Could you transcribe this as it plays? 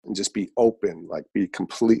and just be open, like be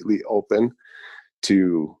completely open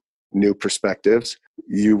to new perspectives,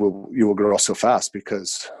 you will grow so fast,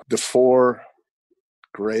 because the four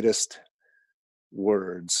greatest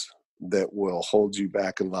words that will hold you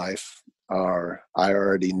back in life are "I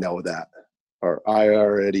already know that," or "I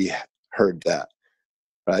already heard that,"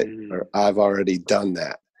 right? Or "I've already done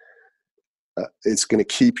that." It's going to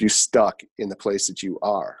keep you stuck in the place that you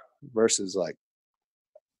are, versus like,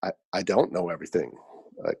 I don't know everything.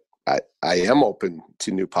 Like I am open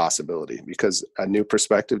to new possibility, because a new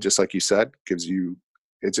perspective, just like you said,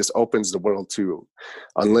 it just opens the world to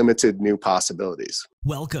unlimited new possibilities.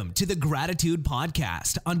 Welcome to the Gratitude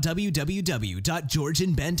Podcast on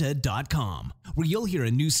www.georgianbenta.com, where you'll hear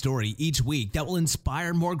a new story each week that will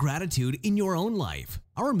inspire more gratitude in your own life.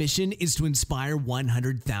 Our mission is to inspire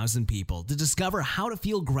 100,000 people to discover how to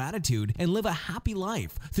feel gratitude and live a happy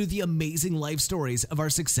life through the amazing life stories of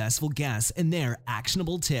our successful guests and their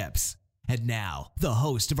actionable tips. And now, the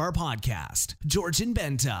host of our podcast, Georgian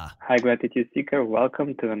Benta. Hi, Gratitude Seeker.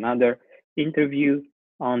 Welcome to another interview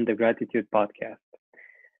on the Gratitude Podcast.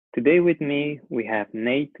 Today with me, we have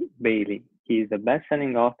Nate Bailey. He is a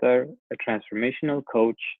best-selling author, a transformational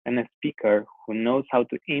coach, and a speaker who knows how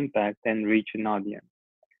to impact and reach an audience.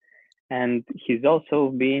 And he's also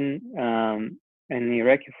been an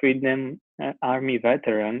Iraqi Freedom Army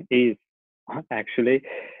veteran, actually.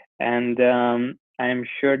 And I am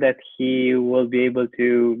sure that he will be able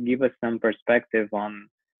to give us some perspective on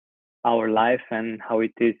our life and how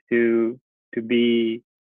it is to be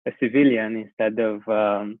a civilian instead of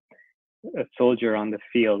a soldier on the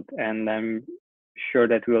field. And I'm sure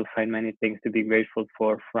that we will find many things to be grateful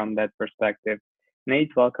for from that perspective.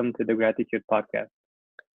 Nate, welcome to the Gratitude Podcast.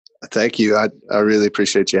 Thank you. I really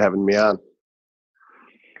appreciate you having me on.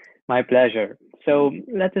 My pleasure. So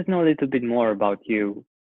let us know a little bit more about you,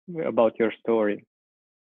 about your story.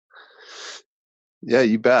 Yeah,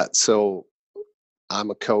 you bet. So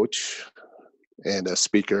I'm a coach and a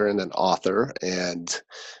speaker and an author. And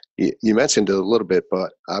you mentioned it a little bit,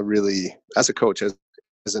 but I really, as a coach, as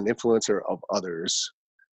an influencer of others,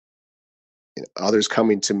 others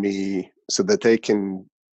coming to me so that they can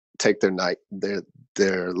take their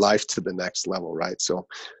life to the next level, right? So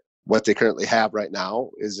what they currently have right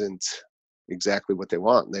now isn't exactly what they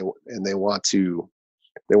want. They want to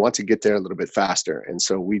get there a little bit faster. And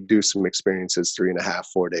so we do some experiences, 3.5,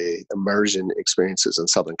 4-day immersion experiences in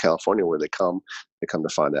Southern California, where they come to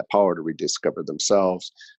find that power, to rediscover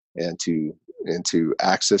themselves, and to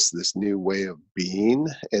access this new way of being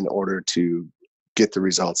in order to get the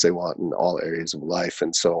results they want in all areas of life.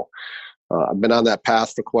 And so I've been on that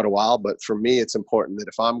path for quite a while, but for me, it's important that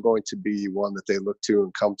if I'm going to be one that they look to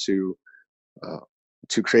and come to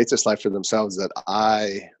create this life for themselves, that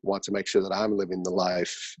I want to make sure that I'm living the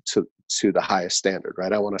life to the highest standard,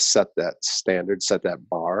 right? I want to set that standard, set that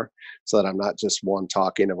bar, so that I'm not just one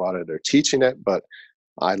talking about it or teaching it, but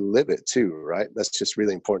I live it too, right? That's just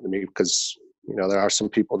really important to me, because, there are some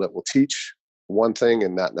people that will teach one thing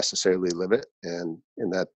and not necessarily live it. And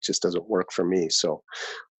that just doesn't work for me. So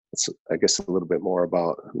it's, I guess, a little bit more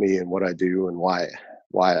about me and what I do and why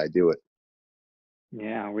I do it.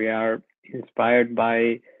 Yeah, we are inspired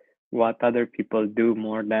by what other people do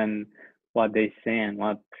more than what they say and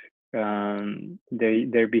what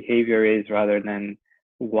their behavior is, rather than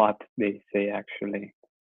what they say, actually.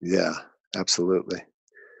 Yeah, absolutely.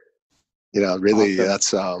 Really,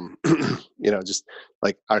 awesome. That's just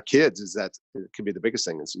like our kids, is that it could be the biggest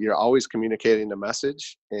thing, is you're always communicating a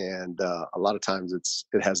message, and a lot of times it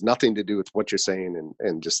has nothing to do with what you're saying,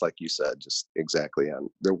 and just like you said, just exactly,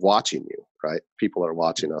 they're watching you, right? People are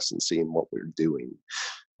watching us and seeing what we're doing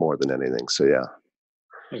more than anything. So yeah.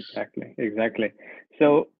 Exactly.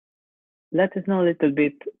 So let us know a little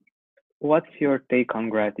bit, what's your take on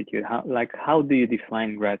gratitude? How do you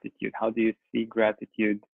define gratitude? How do you see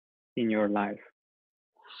gratitude in your life?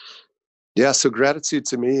 Yeah, so gratitude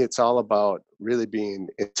to me, it's all about really being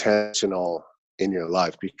intentional in your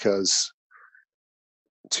life, because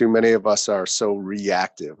too many of us are so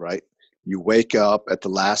reactive, right? You wake up at the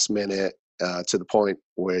last minute, to the point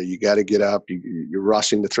where you got to get up, you're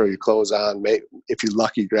rushing to throw your clothes on, if you're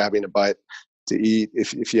lucky, grabbing a bite to eat.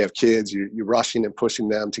 If you have kids, you're rushing and pushing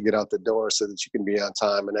them to get out the door so that you can be on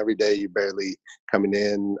time. And every day you're barely coming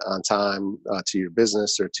in on time to your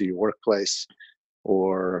business or to your workplace,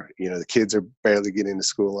 or the kids are barely getting to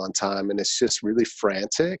school on time. And it's just really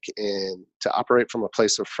frantic. And to operate from a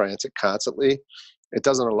place of frantic constantly, it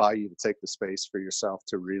doesn't allow you to take the space for yourself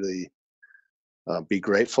to really be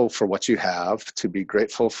grateful for what you have, to be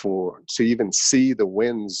grateful to even see the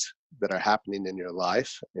wins that are happening in your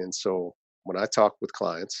life. And so when I talk with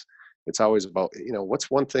clients, It's always about, what's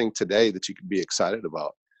one thing today that you could be excited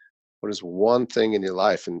about? What is one thing in your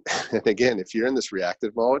life? And again, if you're in this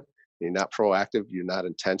reactive mode, you're not proactive, you're not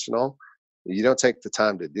intentional, you don't take the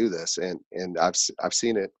time to do this. And I've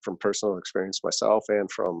seen it from personal experience myself, and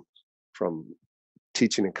from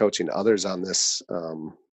teaching and coaching others on this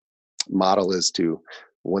model, is to,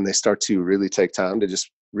 when they start to really take time to just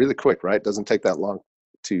really quick, right? It doesn't take that long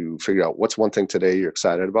to figure out what's one thing today you're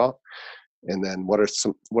excited about. And then what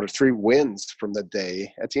are three wins from the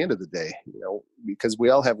day at the end of the day, because we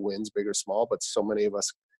all have wins, big or small, but so many of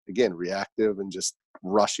us, again, reactive and just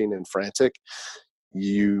rushing and frantic,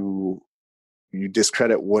 you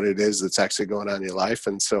discredit what it is that's actually going on in your life.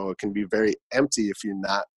 And so it can be very empty if you're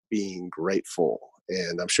not being grateful.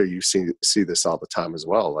 And I'm sure you see this all the time as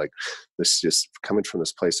well. Like, this just coming from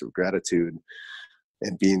this place of gratitude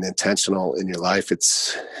and being intentional in your life,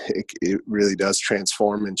 it really does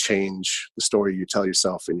transform and change the story you tell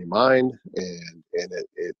yourself in your mind, and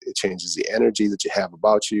it changes the energy that you have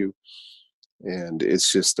about you, and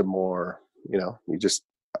it's just a more, you're just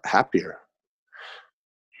happier.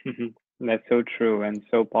 That's so true and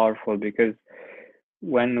so powerful, because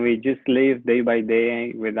when we just live day by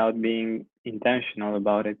day without being intentional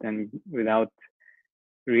about it, and without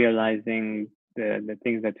realizing the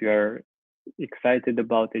things that we are excited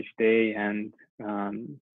about each day, and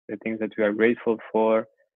the things that we are grateful for,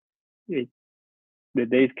 it, the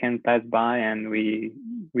days can pass by and we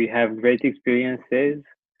have great experiences,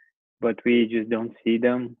 but we just don't see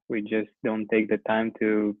them. We just don't take the time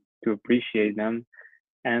to appreciate them,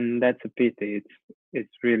 and that's a pity.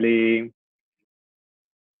 It's really,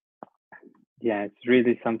 yeah, it's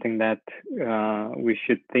really something that we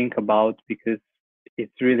should think about, because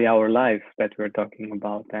it's really our life that we're talking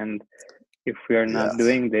about. And if we are not Yes.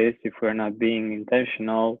 doing this, if we're not being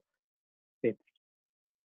intentional, it's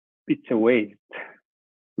it's a waste.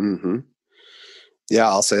 Mm-hmm. Yeah,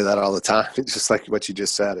 I'll say that all the time. It's just like what you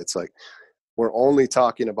just said. It's like, we're only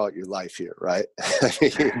talking about your life here, right?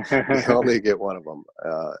 You only get one of them.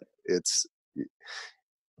 It's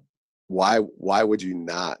why would you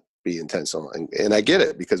not be intentional? And I get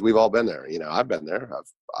it, because we've all been there. I've been there.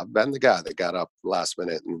 I've been the guy that got up last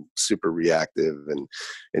minute and super reactive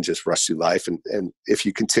and just rushed through life. And if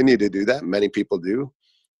you continue to do that, many people do,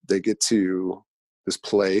 they get to this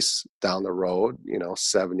place down the road,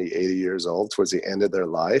 70, 80 years old, towards the end of their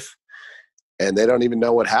life, and they don't even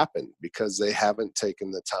know what happened, because they haven't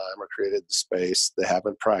taken the time or created the space. They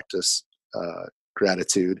haven't practiced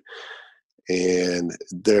gratitude, and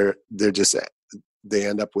they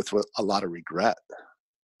end up with a lot of regret.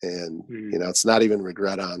 And it's not even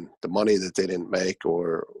regret on the money that they didn't make,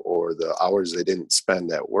 or the hours they didn't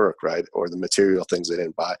spend at work, right, or the material things they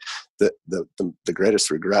didn't buy. The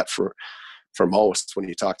greatest regret for most, when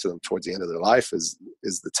you talk to them towards the end of their life, is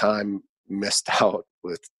the time missed out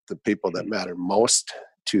with the people that matter most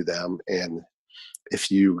to them. And if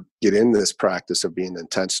you get in this practice of being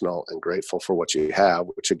intentional and grateful for what you have,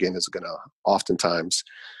 which again is going to oftentimes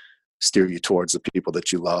steer you towards the people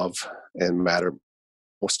that you love and matter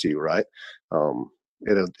most to you, right?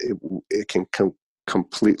 It can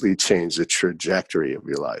completely change the trajectory of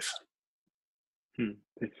your life.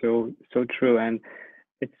 It's so true, and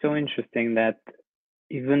it's so interesting that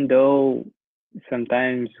even though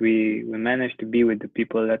sometimes we manage to be with the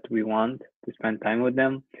people that we want to spend time with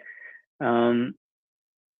them, um,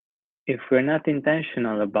 if we're not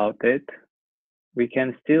intentional about it, we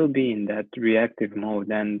can still be in that reactive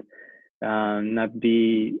mode, and not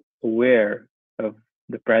be aware of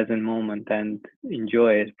the present moment and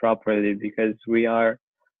enjoy it properly, because we are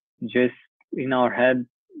just in our head.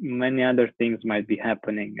 Many other things might be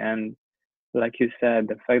happening, and like you said,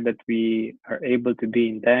 the fact that we are able to be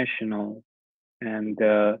intentional and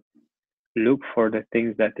look for the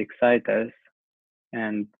things that excite us,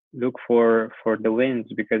 and look for the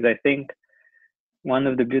wins, because I think one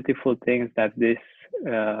of the beautiful things that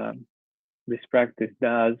uh, this practice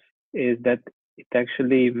does is that it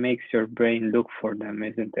actually makes your brain look for them,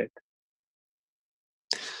 isn't it?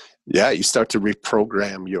 Yeah, you start to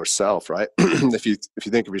reprogram yourself, right? If you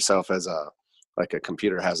think of yourself as like a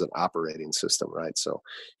computer has an operating system, right? So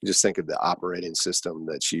you just think of the operating system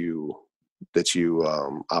that you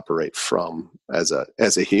operate from as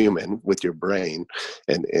a human with your brain,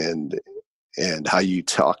 and how you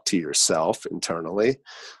talk to yourself internally.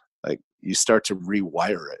 Like, you start to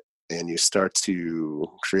rewire it, and you start to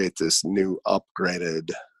create this new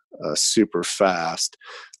upgraded, super fast,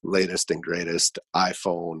 latest and greatest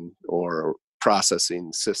iPhone or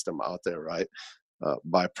processing system out there, right?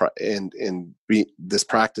 This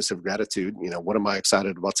practice of gratitude, what am I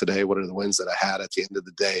excited about today? What are the wins that I had at the end of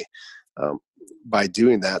the day? um, by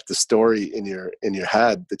doing that, the story in your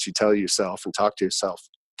head that you tell yourself and talk to yourself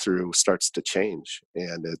through starts to change,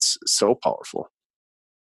 and it's so powerful.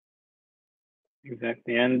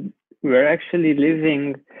 Exactly. And we're actually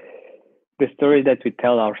living the story that we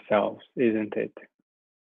tell ourselves, isn't it?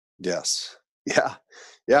 Yes.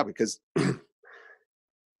 Yeah, because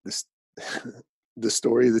this the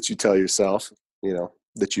story that you tell yourself,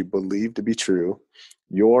 that you believe to be true,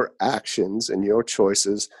 your actions and your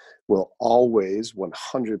choices will always,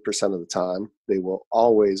 100% of the time, they will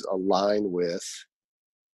always align with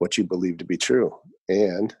what you believe to be true.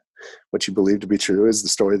 And what you believe to be true is the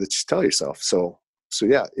story that you tell yourself. So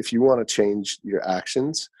yeah, if you want to change your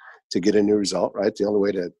actions to get a new result, right? The only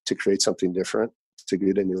way to create something different, to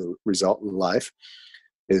get a new result in life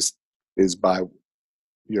is by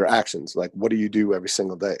your actions. Like, what do you do every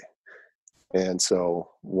single day? And so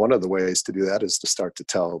one of the ways to do that is to start to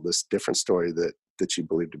tell this different story that you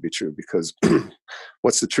believe to be true. Because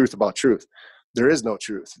what's the truth about truth? There is no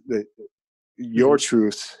truth. Your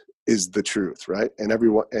truth is the truth, right?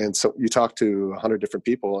 And so you talk to 100 different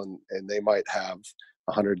people, and they might have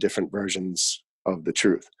 100 different versions of the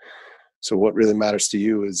truth. So what really matters to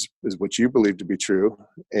you is what you believe to be true,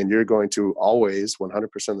 and you're going to always,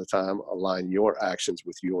 100% of the time, align your actions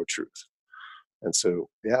with your truth. And so,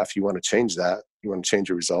 yeah, if you want to change that, you want to change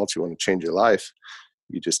your results, you want to change your life,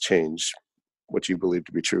 you just change what you believe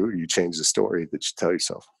to be true. You change the story that you tell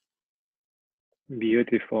yourself.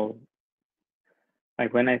 Beautiful.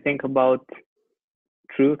 Like when I think about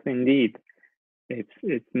truth, indeed,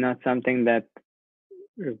 it's not something that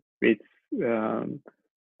it's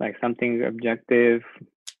like something objective.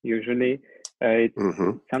 Usually, it's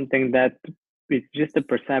Mm-hmm. something that it's just a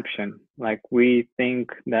perception. Like we think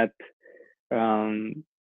that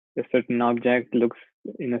a certain object looks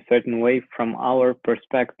in a certain way from our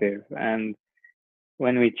perspective, and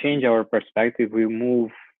when we change our perspective, we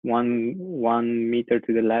move one meter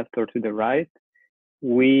to the left or to the right,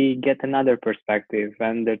 we get another perspective,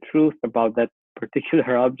 and the truth about that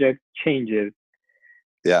particular object changes.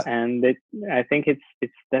 Yeah. And I think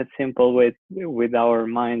it's that simple with our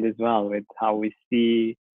mind as well, with how we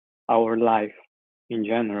see our life in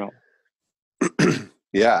general.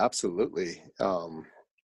 Yeah, absolutely.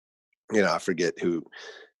 I forget who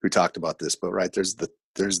talked about this, but right, there's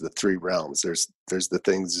the three realms. There's the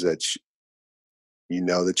things that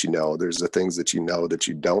that you know, there's the things that you know that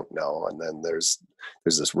you don't know, and then there's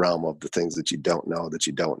this realm of the things that you don't know,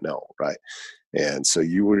 right? And so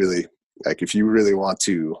you really, like, if you really want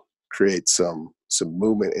to create some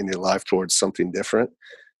movement in your life towards something different,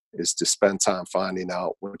 is to spend time finding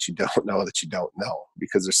out what you don't know that you don't know,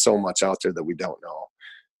 because there's so much out there that we don't know.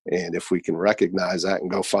 And if we can recognize that and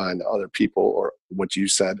go find other people, or what you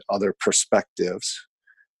said, other perspectives,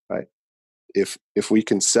 right? If we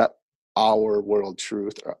can set our world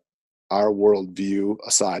truth, or our world view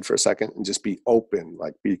aside for a second, and just be open,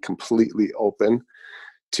 like be completely open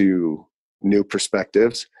to new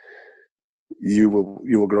perspectives, you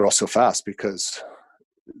will grow so fast, because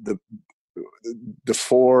the the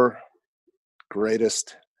four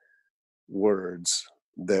greatest words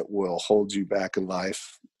that will hold you back in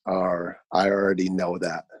life are "I already know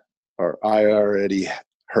that," or "I already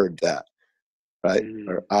heard that," right?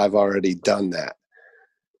 Or "I've already done that."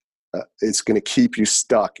 It's going to keep you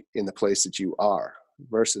stuck in the place that you are,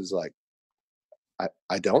 versus like,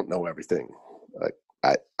 I don't know everything. Like,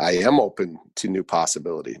 I am open to new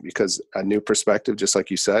possibility, because a new perspective, just like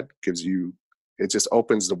you said, it just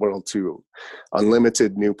opens the world to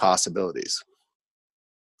unlimited new possibilities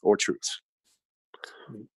or truths.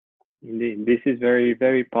 Indeed, this is very,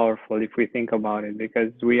 very powerful if we think about it,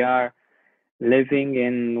 because we are living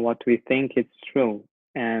in what we think is true.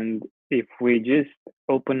 And if we just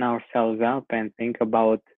open ourselves up and think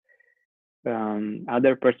about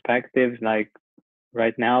other perspectives, like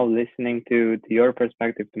right now, listening to your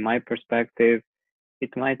perspective, to my perspective,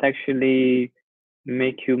 it might actually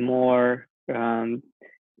make you more it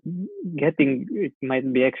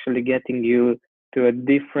might be actually getting you to a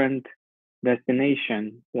different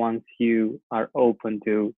destination once you are open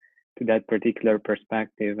to that particular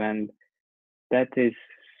perspective. And that is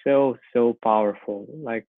so powerful.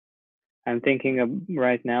 Like I'm thinking of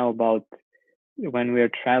right now about when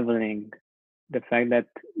we're traveling, the fact that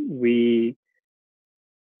we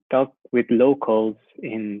talk with locals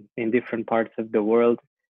in different parts of the world,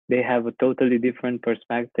 they have a totally different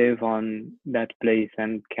perspective on that place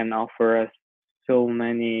and can offer us so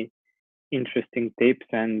many interesting tips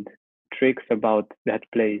and tricks about that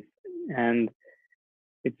place. And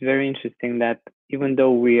it's very interesting that even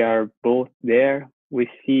though we are both there, we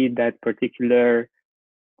see that particular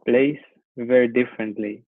place very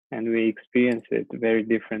differently. and we experience it very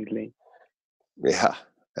differently. Yeah,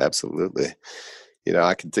 absolutely. You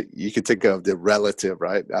know, you could think of the relative,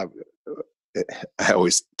 right? I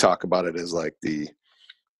always talk about it as like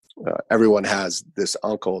everyone has this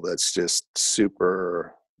uncle that's just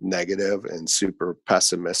super negative and super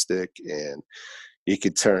pessimistic, and he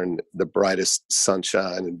could turn the brightest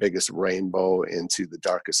sunshine and biggest rainbow into the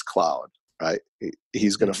darkest cloud, right?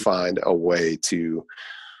 He's going to Mhm. find a way to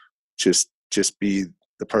just be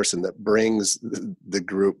the person that brings the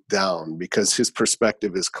group down, because his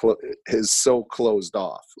perspective is so closed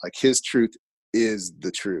off. Like, his truth is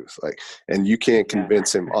the truth, like, and you can't Yeah,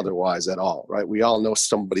 convince him otherwise at all, right? We all know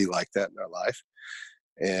somebody like that in our life.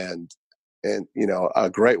 And you know, a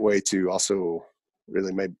great way to also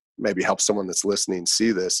really maybe help someone that's listening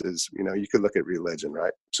see this is, you know, you could look at religion,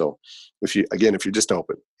 right? So if you're just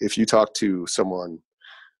open, if you talk to someone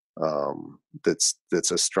that's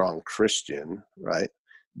a strong Christian, right?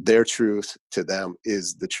 Their truth to them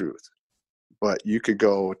is the truth. But you could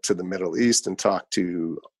go to the Middle East and talk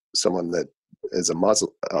to someone that is a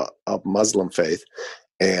Muslim of Muslim faith,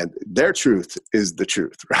 and their truth is the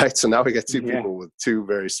truth, right? So now we got two yeah, people with two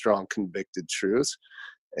very strong convicted truths,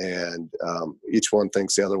 and each one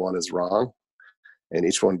thinks the other one is wrong, and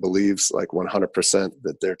each one believes like 100%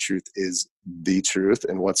 that their truth is the truth.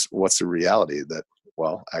 And what's the reality? That,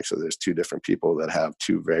 well, actually there's two different people that have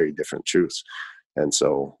two very different truths. And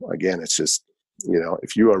so again, it's just, you know,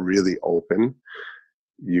 if you are really open,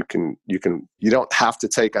 you don't have to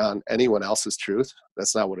take on anyone else's truth.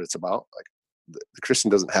 That's not what it's about. Like, the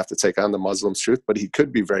Christian doesn't have to take on the Muslim's truth, but he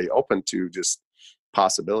could be very open to just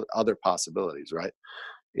other possibilities, right,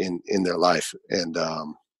 in their life. And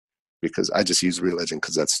because I just use religion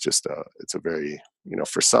because that's just it's a very, you know,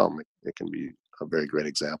 for some it can be a very great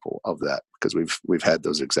example of that, because we've had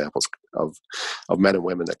those examples of men and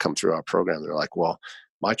women that come through our program. They're like, well,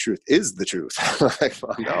 my truth is the truth. Like,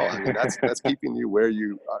 well, no, I mean, that's keeping you where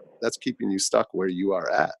you are. That's keeping you stuck where you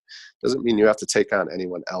are at. Doesn't mean you have to take on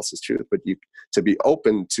anyone else's truth, but you to be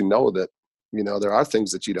open to know that, you know, there are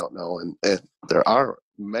things that you don't know, and there are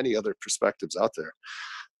many other perspectives out there.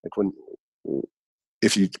 Like,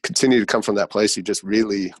 if you continue to come from that place, you're just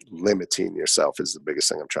really limiting yourself is the biggest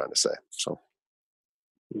thing I'm trying to say. So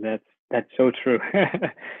that's so true,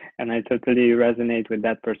 and I totally resonate with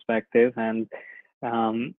that perspective. And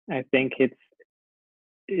I think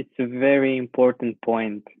it's a very important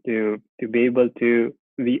point to be able to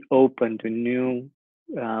be open to new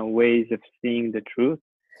ways of seeing the truth,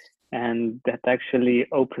 and that actually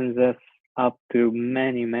opens us up to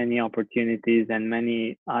many opportunities and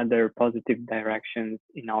many other positive directions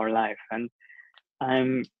in our life. And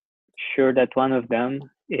I'm sure that one of them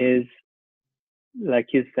is, like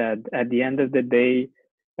you said, at the end of the day,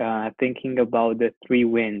 thinking about the three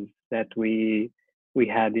wins that we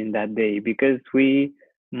had in that day, because we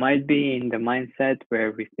might be in the mindset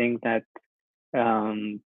where we think that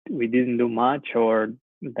um, we didn't do much, or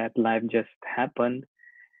that life just happened,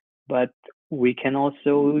 but we can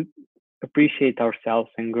also appreciate ourselves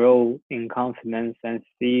and grow in confidence and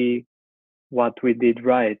see what we did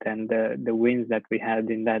right and the wins that we had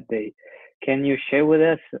in that day. Can you share with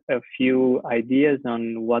us a few ideas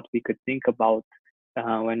on what we could think about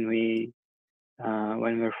uh, when we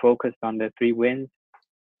when we're focused on the three wins?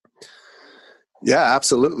 yeah,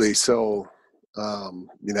 absolutely. So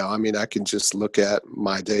you know, I mean, I can just look at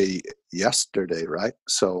my day yesterday, right?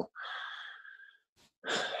 So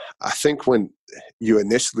I think when you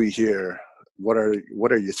initially hear what are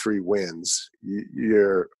your three wins,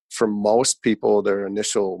 you're, for most people, their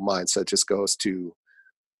initial mindset just goes to,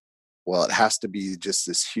 well, it has to be just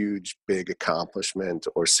this huge, big accomplishment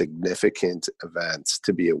or significant event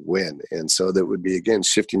to be a win. And so that would be, again,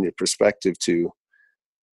 shifting your perspective to,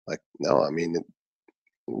 like, no, I mean,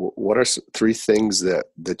 what are three things that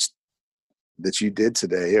you did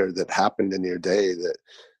today or that happened in your day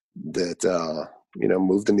that you know,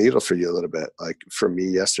 moved the needle for you a little bit? Like, for me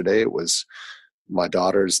yesterday, it was my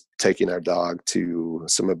daughter's taking our dog to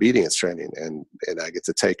some obedience training, and I get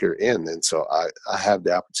to take her in. And so I have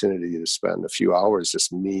the opportunity to spend a few hours,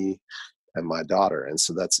 just me and my daughter. And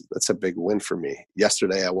so that's a big win for me.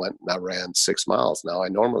 Yesterday I went and I ran 6 miles. Now, I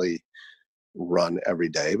normally run every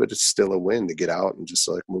day, but it's still a win to get out and just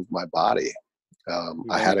like move my body. I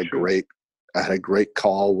Very true. had a great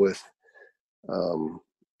call with um,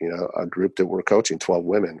 you know, a group that we're coaching, 12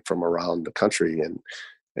 women from around the country. And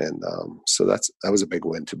so that was a big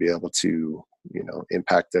win to be able to, you know,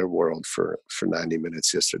 impact their world for 90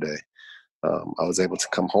 minutes yesterday. I was able to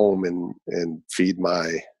come home and feed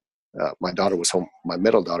my daughter was home. My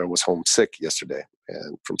middle daughter was homesick yesterday,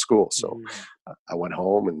 and from school. So Mm, I went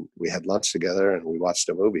home and we had lunch together and we watched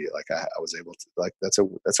a movie. Like I was able to, like, that's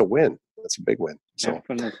a win. That's a big win. So,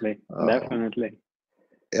 definitely, um, definitely.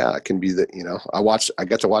 yeah, it can be that, I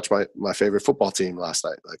got to watch my favorite football team last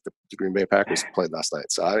night. Like the Green Bay Packers played last night.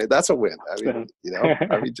 So I mean, that's a win. I mean,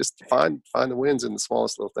 So, just find the wins in the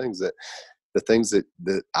smallest little things, that the things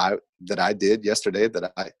that I did yesterday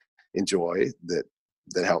that I enjoy, that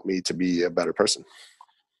helped me to be a better person.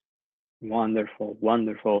 wonderful,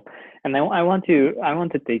 wonderful. And I want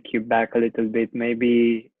to take you back a little bit,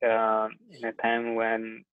 maybe in a time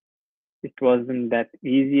when it wasn't that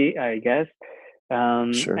easy, I guess.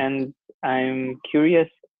 Sure. And I'm curious,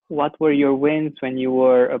 what were your wins when you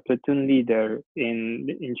were a platoon leader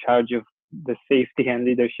in charge of the safety and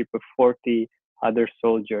leadership of 40 other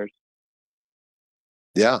soldiers?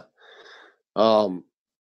 Yeah. Um,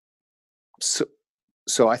 so,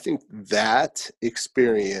 so I think that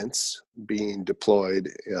experience being deployed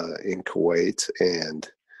in Kuwait, and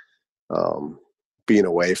um, being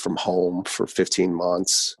away from home for 15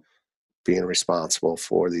 months, being responsible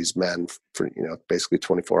for these men for, basically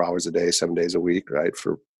 24 hours a day, 7 days a week, right?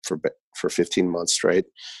 For 15 months straight.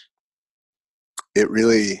 It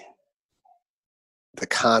really, the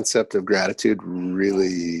concept of gratitude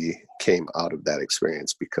really came out of that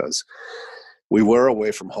experience, because we were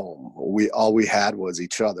away from home. All we had was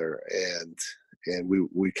each other, and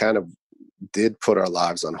we kind of did put our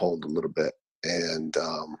lives on hold a little bit. And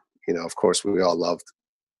of course, we all loved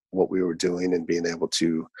what we were doing and being able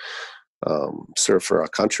to serve for our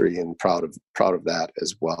country, and proud of that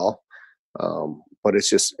as well. But it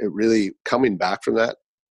really, coming back from that,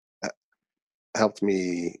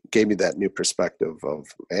 gave me that new perspective of,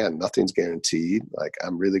 man, nothing's guaranteed. Like,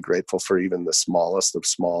 I'm really grateful for even the smallest of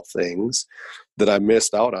small things that I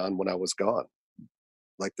missed out on when I was gone.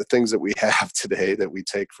 Like the things that we have today that we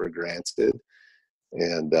take for granted.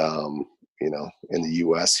 And, in the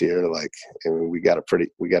US here, like, I mean, we got it made.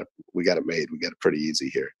 We got it pretty easy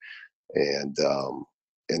here. And,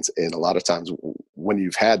 and a lot of times when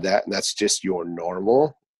you've had that and that's just your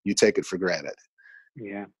normal, you take it for granted.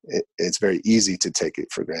 Yeah, It's very easy to take it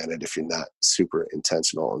for granted if you're not super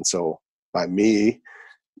intentional. And so by me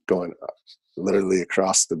going literally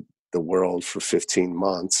across the world for 15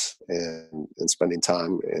 months, and spending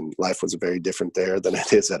time, and life was very different there than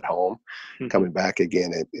it is at home. Coming back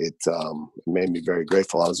again, it made me very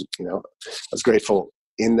grateful. I was grateful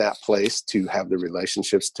in that place to have the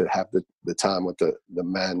relationships, to have the time with the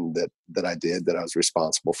men that I did, that I was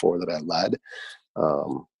responsible for, that I led.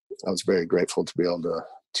 um, I was very grateful to be able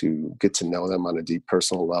to get to know them on a deep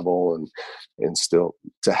personal level, and still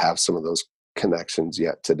to have some of those connections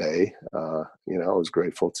yet today. I was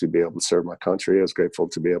grateful to be able to serve my country. I was grateful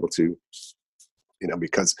to be able to,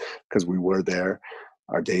 because we were there,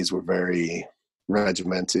 our days were very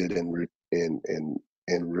regimented and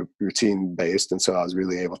routine based, and so I was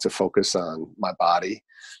really able to focus on my body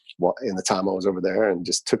in the time I was over there, and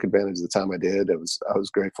just took advantage of the time I did. I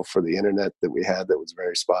was grateful for the internet that we had, that was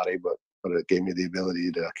very spotty, but it gave me the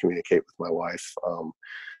ability to communicate with my wife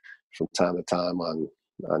from time to time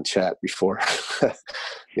on chat before.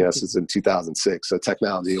 Since in 2006, so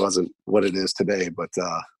technology wasn't what it is today, but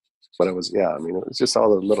it was, yeah. I mean, it was just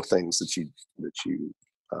all the little things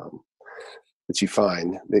um, that you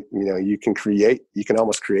find that you can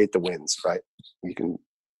almost create the wins, right? You can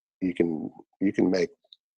you can you can make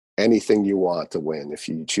anything you want to win if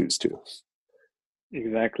you choose to.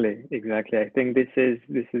 exactly, exactly. I think this is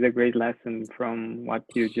a great lesson from what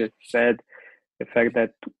you just said. The fact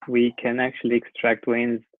that we can actually extract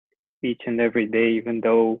wins each and every day, even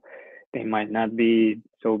though they might not be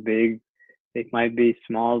so big. They might be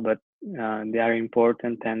small, but they are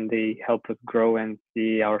important and they help us grow and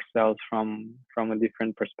see ourselves from a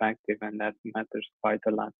different perspective, and that matters quite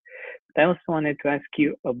a lot. But I also wanted to ask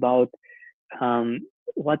you about um,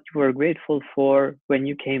 what you were grateful for when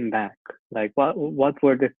you came back. Like, what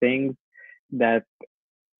were the things that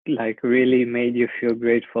like really made you feel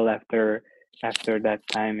grateful after that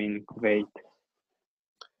time in Kuwait?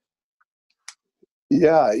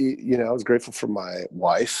 Yeah, I was grateful for my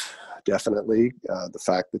wife, definitely. The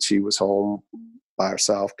fact that she was home by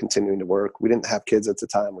herself, continuing to work. We didn't have kids at the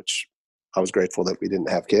time, which I was grateful that we didn't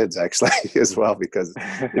have kids, actually, as well, because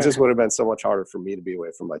it just would have been so much harder for me to be away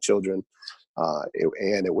from my children.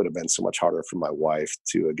 And it would have been so much harder for my wife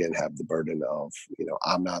to, again, have the burden of,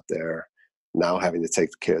 I'm not there now, having to take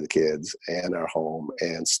care of the kids and our home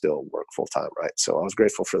and still work full time, right? So I was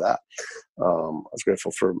grateful for that. I was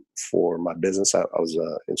grateful for my business. I was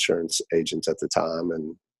an insurance agent at the time,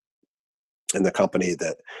 and the company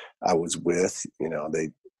that I was with,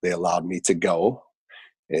 they allowed me to go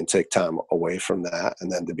and take time away from that,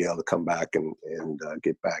 and then to be able to come back and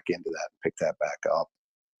get back into that, pick that back up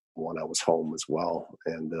when I was home as well.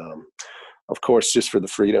 And of course, just for the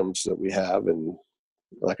freedoms that we have. And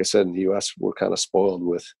like I said, in the US, we're kind of spoiled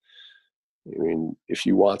with, I mean, if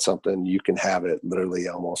you want something, you can have it literally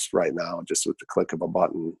almost right now, just with the click of a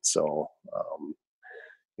button. So,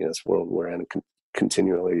 this world we're in,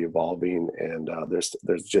 continually evolving, and there's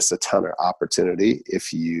just a ton of opportunity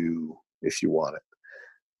if you want it.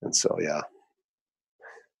 And so, yeah,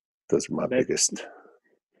 those are my biggest.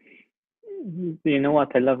 You know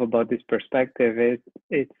what I love about this perspective is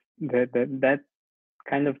it's that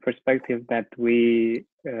kind of perspective that we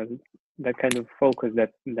that kind of focus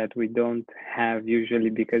that we don't have usually,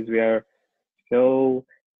 because we are so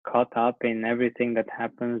caught up in everything that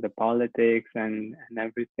happens, the politics and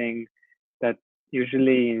everything that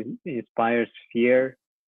usually inspires fear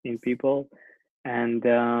in people. And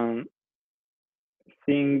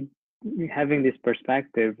having this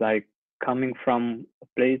perspective, like coming from a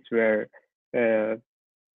place where there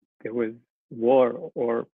was war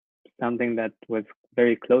or something that was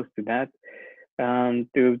very close to that,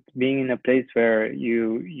 to being in a place where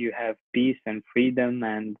you have peace and freedom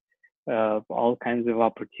and all kinds of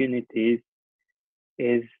opportunities,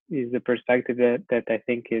 is the perspective that I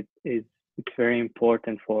think it's very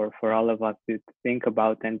important for all of us to think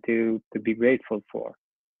about and to be grateful for.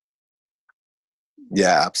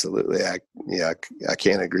 Yeah, absolutely. I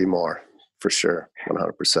can't agree more, for sure.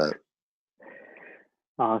 100%.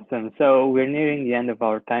 Awesome. So we're nearing the end of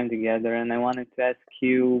our time together, and I wanted to ask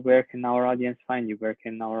you, where can our audience find you? Where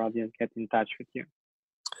can our audience get in touch with you?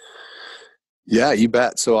 Yeah, you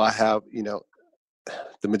bet. So I have,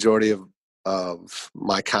 the majority of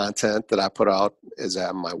my content that I put out is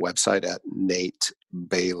at my website at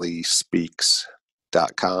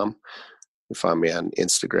NateBaileySpeaks.com. You find me on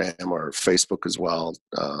Instagram or Facebook as well.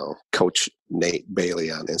 Coach Nate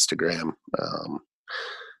Bailey on Instagram.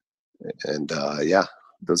 Yeah,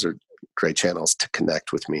 those are great channels to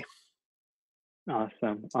connect with me.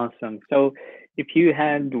 Awesome. So if you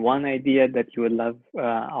had one idea that you would love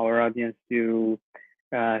our audience to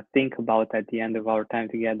think about at the end of our time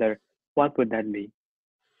together, what would that be?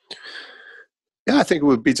 Yeah, I think it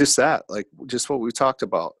would be just that, like just what we talked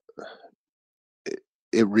about.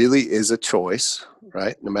 It really is a choice,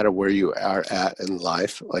 right? No matter where you are at in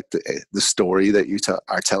life, like the story that you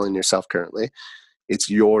are telling yourself currently, it's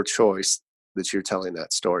your choice that you're telling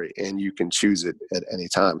that story, and you can choose it at any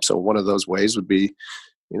time. So one of those ways would be,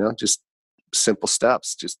 just simple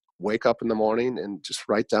steps. Just wake up in the morning and just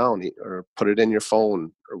write down, or put it in your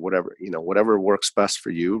phone, or whatever, whatever works best for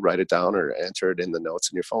you. Write it down or enter it in the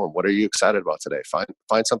notes in your phone. What are you excited about today?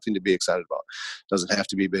 Find something to be excited about. It doesn't have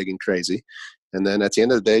to be big and crazy. And then at the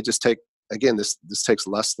end of the day, just take, again, this takes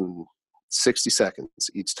less than 60 seconds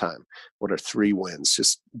each time. What are 3 wins?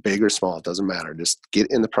 Just big or small, it doesn't matter. Just get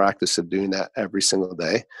in the practice of doing that every single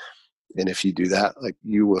day. And if you do that, like,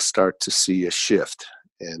 you will start to see a shift.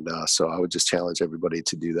 And so I would just challenge everybody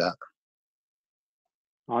to do that.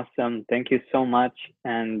 Awesome. Thank you so much,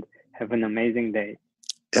 and have an amazing day.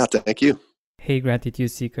 Yeah, thank you. Hey,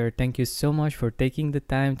 Gratitude Seeker, thank you so much for taking the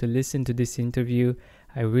time to listen to this interview.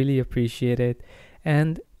 I really appreciate it.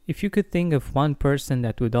 And if you could think of one person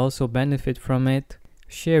that would also benefit from it,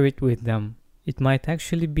 share it with them. It might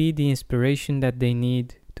actually be the inspiration that they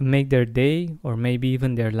need to make their day, or maybe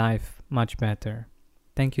even their life, much better.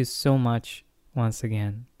 Thank you so much once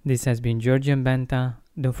again. This has been Georgian Benta.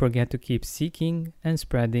 Don't forget to keep seeking and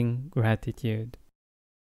spreading gratitude.